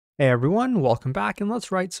Hey everyone, welcome back, and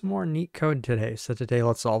let's write some more neat code today. So today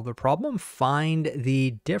let's solve the problem, find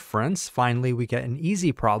the difference. Finally, we get an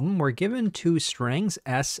easy problem. We're given two strings,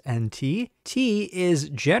 S and T. T is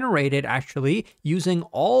generated actually using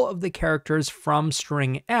all of the characters from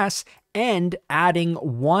string S and adding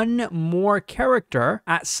one more character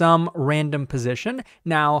at some random position.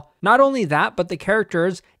 Now, not only that, but the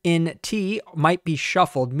characters in T might be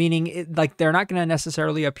shuffled, meaning they're not going to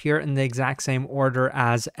necessarily appear in the exact same order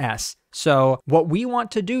as S. So what we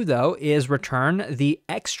want to do though is return the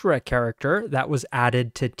extra character that was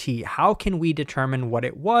added to T. How can we determine what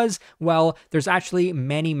it was? Well, there's actually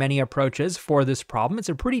many approaches for this problem. It's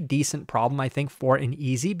a pretty decent problem, I think, for an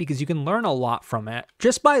easy because you can learn a lot from it.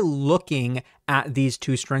 Just by looking at these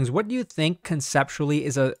two strings, what do you think conceptually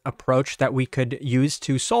is an approach that we could use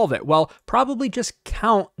to solve it? Well, probably just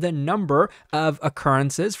count the number of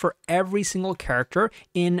occurrences for every single character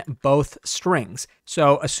in both strings.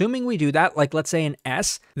 So assuming we do that, like let's say in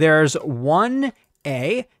S, there's one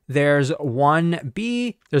A, there's one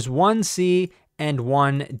B, there's one C, and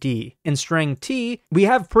one D. In string T, we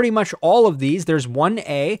have pretty much all of these. There's one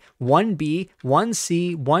A, one B, one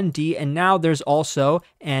C, one D, and now there's also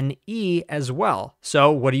an E as well.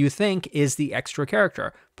 So what do you think is the extra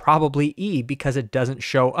character? Probably E, because it doesn't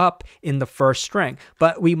show up in the first string.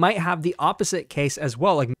 But we might have the opposite case as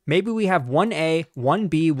well. Like maybe we have one A, one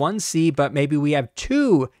B, one C, but maybe we have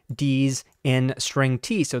two Ds in string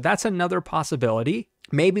T. So that's another possibility.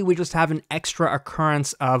 Maybe we just have an extra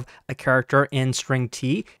occurrence of a character in string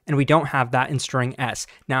T, and we don't have that in string S.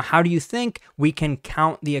 Now, how do you think we can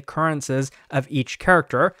count the occurrences of each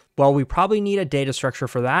character? Well, we probably need a data structure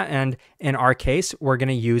for that, and in our case, we're going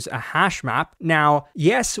to use a hash map. Now,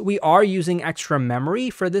 yes, we are using extra memory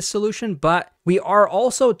for this solution, but we are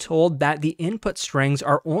also told that the input strings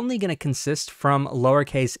are only going to consist from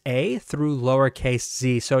lowercase a through lowercase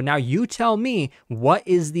z. So now you tell me, what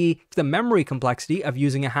is the memory complexity of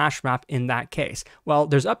using a hash map in that case? Well,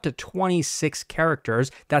 there's up to 26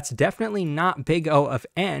 characters. That's definitely not big O of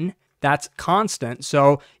n. That's constant.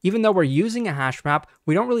 So even though we're using a hash map,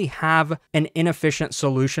 we don't really have an inefficient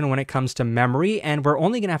solution when it comes to memory, and we're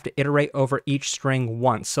only going to have to iterate over each string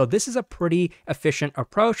once. So this is a pretty efficient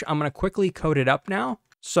approach. I'm going to quickly code it up now.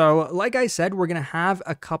 So like I said, we're going to have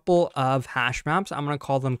a couple of hash maps. I'm going to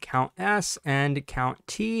call them count S and count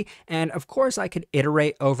T. And of course, I could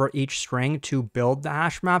iterate over each string to build the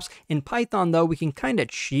hash maps. In Python, though, we can kind of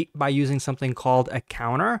cheat by using something called a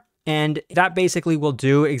counter. And that basically will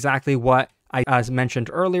do exactly what I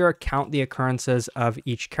mentioned earlier, count the occurrences of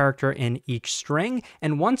each character in each string.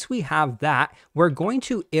 And once we have that, we're going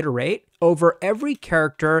to iterate over every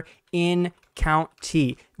character in count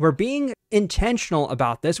T. We're being intentional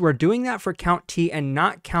about this. We're doing that for count T and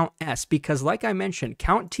not count S because, like I mentioned,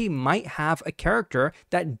 count T might have a character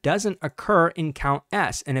that doesn't occur in count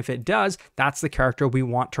S. And if it does, that's the character we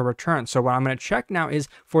want to return. So what I'm going to check now is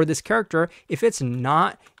for this character, if it's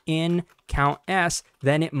not in count S,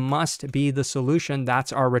 then it must be the solution.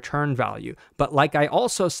 That's our return value. But like I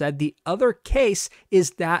also said, the other case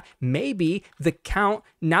is that maybe the count,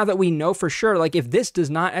 now that we know for sure, like if this does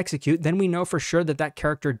not execute, then we know for sure that that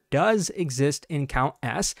character does exist in count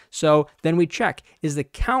S. So then we check, is the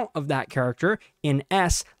count of that character in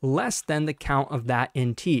S less than the count of that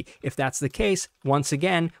in T? If that's the case, once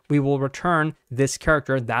again, we will return this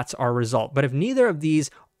character. That's our result. But if neither of these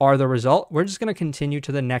are the result, we're just going to continue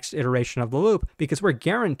to the next iteration of the loop because we're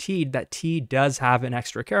guaranteed that T does have an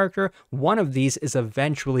extra character. One of these is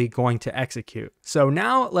eventually going to execute. So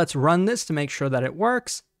now let's run this to make sure that it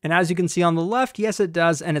works. And as you can see on the left, yes, it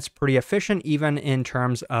does. And it's pretty efficient, even in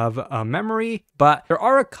terms of memory. But there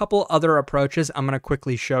are a couple other approaches I'm going to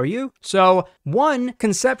quickly show you. So one,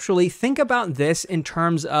 conceptually, think about this in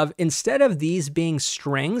terms of instead of these being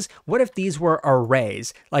strings, what if these were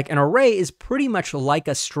arrays? Like an array is pretty much like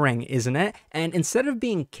a string, isn't it? And instead of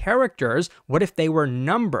being characters, what if they were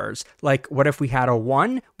numbers? Like what if we had a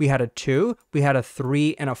 1, we had a 2, we had a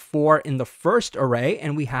 3 and a 4 in the first array,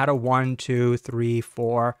 and we had a 1, 2, 3,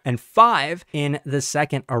 4, and 5 in the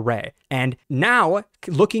second array. And now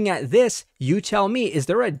looking at this, you tell me, is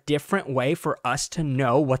there a different way for us to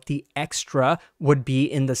know what the extra would be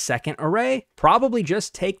in the second array? Probably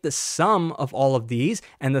just take the sum of all of these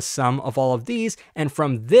and the sum of all of these, and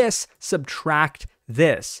from this subtract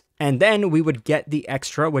this. And then we would get the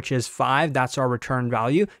extra, which is 5. That's our return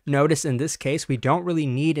value. Notice in this case, we don't really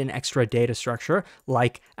need an extra data structure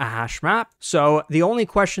like a hash map. So the only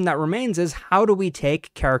question that remains is, how do we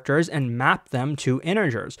take characters and map them to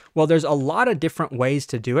integers? Well, there's a lot of different ways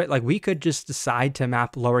to do it. Like we could just decide to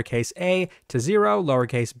map lowercase a to 0,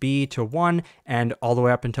 lowercase b to 1, and all the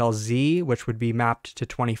way up until z, which would be mapped to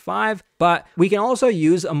 25. But we can also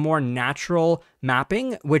use a more natural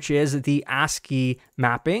mapping, which is the ASCII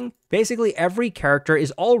mapping. Basically, every character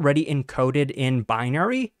is already encoded in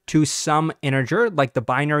binary to some integer, like the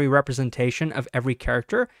binary representation of every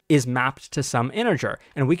character is mapped to some integer.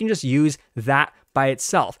 And we can just use that by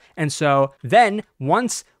itself. And so then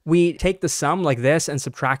once we take the sum like this and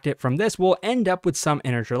subtract it from this, we'll end up with some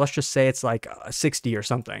integer. Let's just say it's like 60 or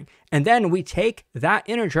something. And then we take that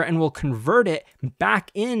integer and we'll convert it back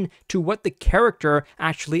into what the character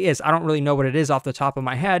actually is. I don't really know what it is off the top of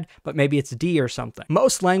my head, but maybe it's D or something.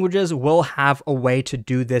 Most languages will have a way to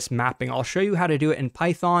do this mapping. I'll show you how to do it in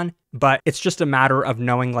Python, but it's just a matter of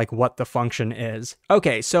knowing like what the function is.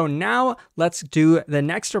 Okay, so now let's do the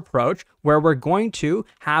next approach where we're going to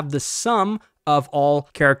have the sum of all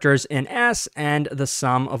characters in S and the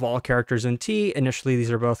sum of all characters in T. Initially,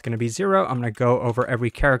 these are both going to be 0. I'm going to go over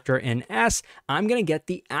every character in S. I'm going to get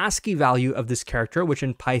the ASCII value of this character, which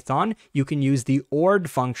in Python, you can use the ORD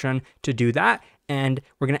function to do that. And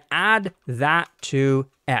we're going to add that to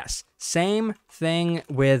S. Same thing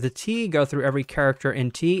with T. Go through every character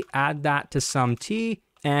in T, add that to some T,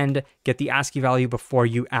 and get the ASCII value before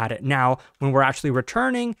you add it. Now, when we're actually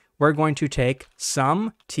returning, we're going to take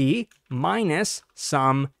sum T minus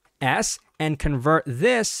sum S and convert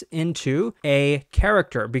this into a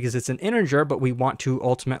character because it's an integer, but we want to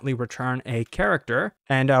ultimately return a character.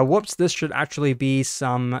 And whoops, this should actually be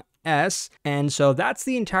sum S. And so that's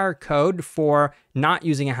the entire code for not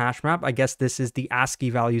using a hash map. I guess this is the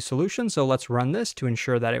ASCII value solution. So let's run this to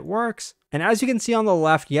ensure that it works. And as you can see on the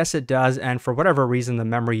left, yes, it does. And for whatever reason, the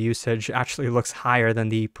memory usage actually looks higher than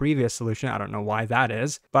the previous solution. I don't know why that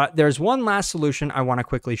is, but there's one last solution I want to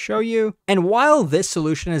quickly show you. And while this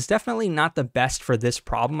solution is definitely not the best for this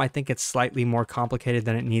problem, I think it's slightly more complicated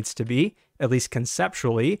than it needs to be, at least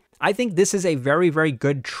conceptually. I think this is a very, very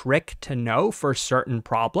good trick to know for certain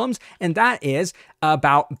problems, and that is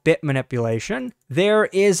about bit manipulation. There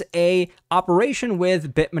is a operation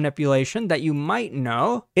with bit manipulation that you might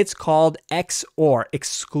know. It's called XOR,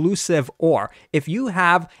 exclusive OR. If you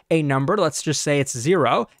have a number, let's just say it's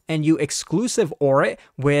 0, and you exclusive OR it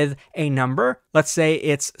with a number, let's say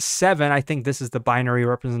it's 7. I think this is the binary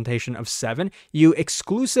representation of 7. You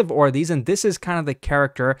exclusive OR these, and this is kind of the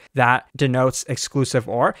character that denotes exclusive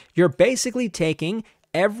OR. You're basically taking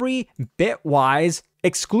every bitwise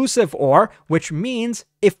exclusive OR, which means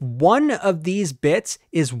if one of these bits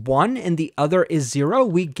is 1 and the other is 0,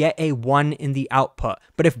 we get a 1 in the output.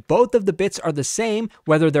 But if both of the bits are the same,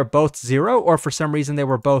 whether they're both 0 or for some reason they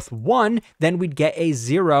were both 1, then we'd get a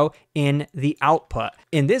 0 in the output.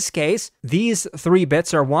 In this case, these 3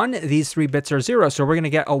 bits are 1, these 3 bits are 0. So we're going to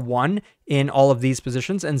get a 1 in all of these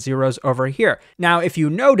positions and 0s over here. Now, if you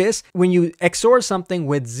notice, when you XOR something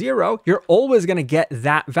with 0, you're always going to get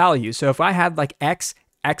that value. So if I had like X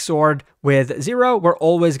XORed with 0, we're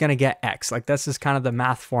always going to get X. Like this is kind of the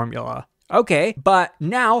math formula. Okay, but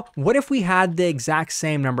now what if we had the exact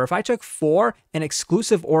same number? If I took 4 and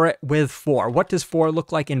exclusive OR it with 4, what does 4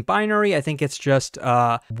 look like in binary? I think it's just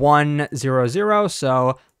 1, 0, 0.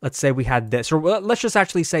 So let's say we had this, or let's just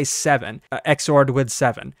actually say 7, XORed with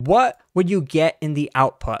 7. What would you get in the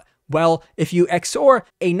output? Well, if you XOR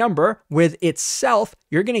a number with itself,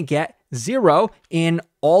 you're going to get 0 in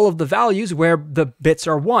all of the values where the bits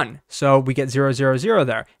are 1. So we get 0, 0, 0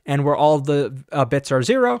 there. And where all the bits are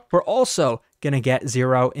 0, we're also going to get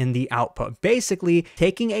 0 in the output. Basically,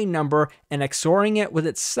 taking a number and XORing it with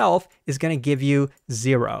itself is going to give you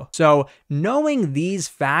 0. So knowing these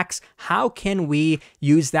facts, how can we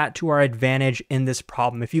use that to our advantage in this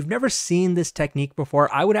problem? If you've never seen this technique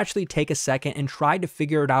before, I would actually take a second and try to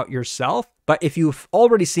figure it out yourself. But if you've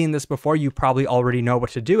already seen this before, you probably already know what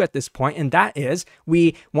to do at this point. And that is,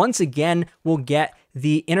 we once again will get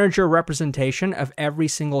the integer representation of every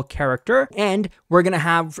single character. And we're going to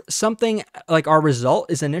have something like our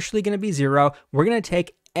result is initially going to be 0. We're going to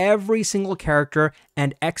take every single character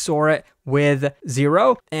and XOR it with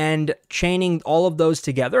 0, and chaining all of those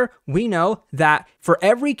together, we know that for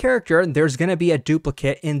every character, there's going to be a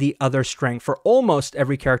duplicate in the other string. For almost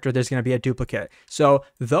every character, there's going to be a duplicate. So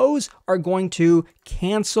those are going to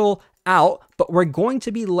cancel out, but we're going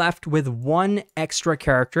to be left with one extra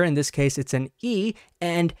character. In this case, it's an E,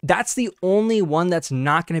 and that's the only one that's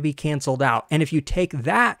not going to be canceled out. And if you take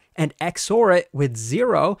that and XOR it with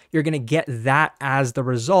 0, you're going to get that as the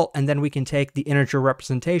result. And then we can take the integer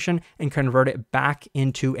representation and convert it back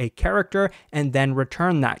into a character and then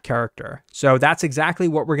return that character. So that's exactly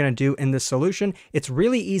what we're going to do in this solution. It's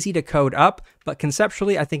really easy to code up, but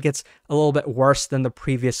conceptually, I think it's a little bit worse than the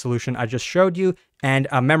previous solution I just showed you. And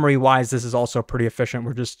memory-wise, this is also pretty efficient.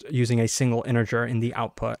 We're just using a single integer in the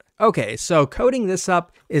output. Okay, so coding this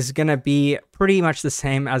up is going to be pretty much the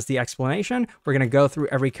same as the explanation. We're going to go through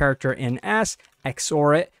every character in S,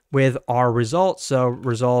 XOR it with our result. So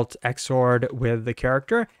result XORed with the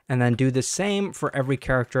character, and then do the same for every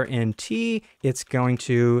character in T. It's going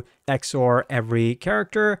to XOR every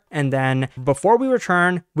character. And then before we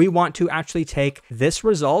return, we want to actually take this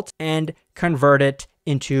result and convert it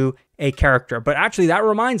into a character. But actually, that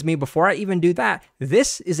reminds me, before I even do that,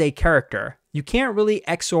 this is a character. You can't really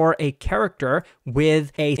XOR a character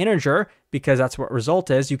with an integer because that's what result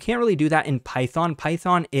is. You can't really do that in Python.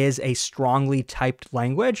 Python is a strongly typed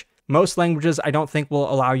language. Most languages, I don't think,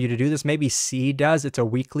 will allow you to do this. Maybe C does. It's a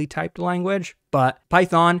weakly typed language. But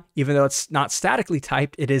Python, even though it's not statically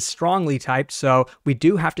typed, it is strongly typed. So we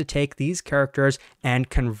do have to take these characters and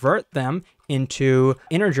convert them into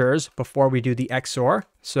integers before we do the XOR.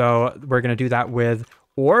 So we're going to do that with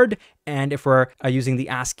ORed. And if we're using the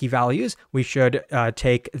ASCII values, we should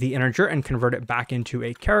take the integer and convert it back into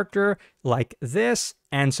a character like this.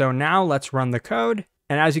 And so now let's run the code.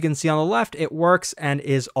 And as you can see on the left, it works and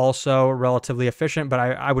is also relatively efficient, but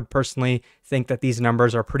I would personally think that these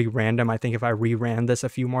numbers are pretty random. I think if I reran this a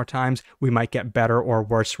few more times, we might get better or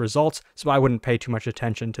worse results, so I wouldn't pay too much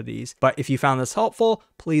attention to these. But if you found this helpful,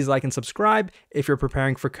 please like and subscribe. If you're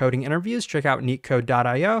preparing for coding interviews, check out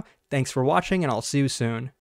leetcode.io. Thanks for watching, and I'll see you soon.